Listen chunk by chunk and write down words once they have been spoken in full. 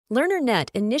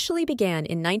LearnerNet initially began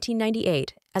in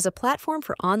 1998 as a platform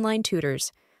for online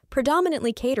tutors,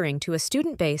 predominantly catering to a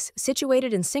student base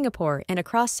situated in Singapore and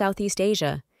across Southeast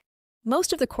Asia.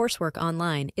 Most of the coursework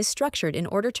online is structured in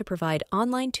order to provide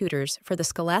online tutors for the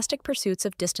scholastic pursuits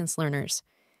of distance learners.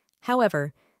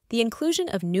 However, the inclusion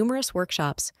of numerous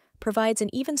workshops provides an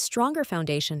even stronger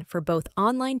foundation for both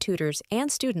online tutors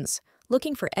and students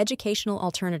looking for educational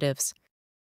alternatives.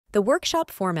 The workshop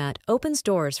format opens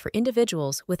doors for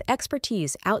individuals with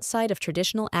expertise outside of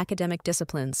traditional academic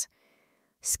disciplines.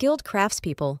 Skilled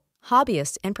craftspeople,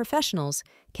 hobbyists, and professionals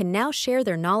can now share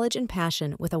their knowledge and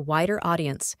passion with a wider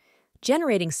audience,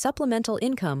 generating supplemental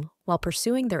income while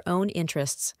pursuing their own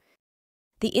interests.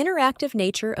 The interactive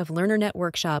nature of LearnerNet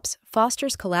workshops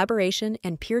fosters collaboration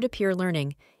and peer-to-peer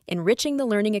learning, enriching the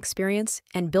learning experience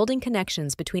and building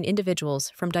connections between individuals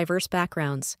from diverse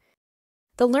backgrounds.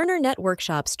 The LearnerNet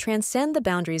workshops transcend the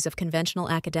boundaries of conventional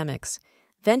academics,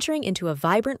 venturing into a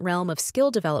vibrant realm of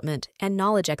skill development and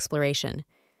knowledge exploration.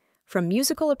 From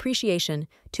musical appreciation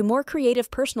to more creative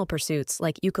personal pursuits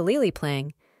like ukulele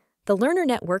playing, the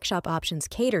LearnerNet workshop options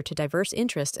cater to diverse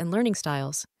interests and learning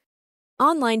styles.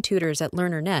 Online tutors at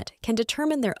LearnerNet can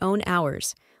determine their own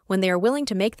hours when they are willing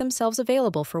to make themselves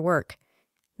available for work.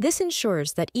 This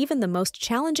ensures that even the most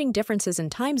challenging differences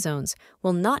in time zones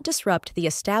will not disrupt the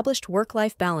established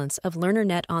work-life balance of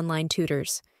LearnerNet online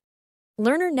tutors.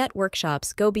 LearnerNet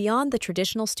workshops go beyond the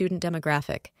traditional student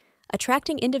demographic,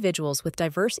 attracting individuals with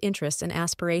diverse interests and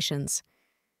aspirations.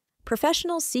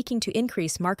 Professionals seeking to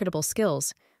increase marketable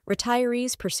skills,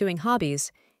 retirees pursuing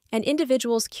hobbies, and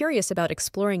individuals curious about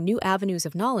exploring new avenues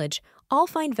of knowledge all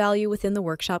find value within the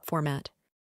workshop format.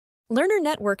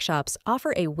 LearnerNet workshops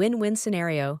offer a win-win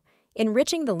scenario,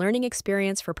 enriching the learning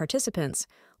experience for participants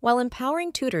while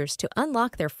empowering tutors to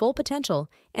unlock their full potential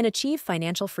and achieve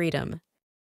financial freedom.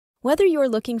 Whether you're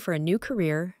looking for a new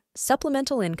career,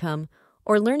 supplemental income,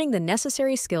 or learning the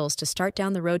necessary skills to start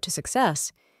down the road to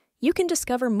success, you can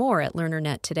discover more at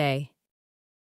LearnerNet today.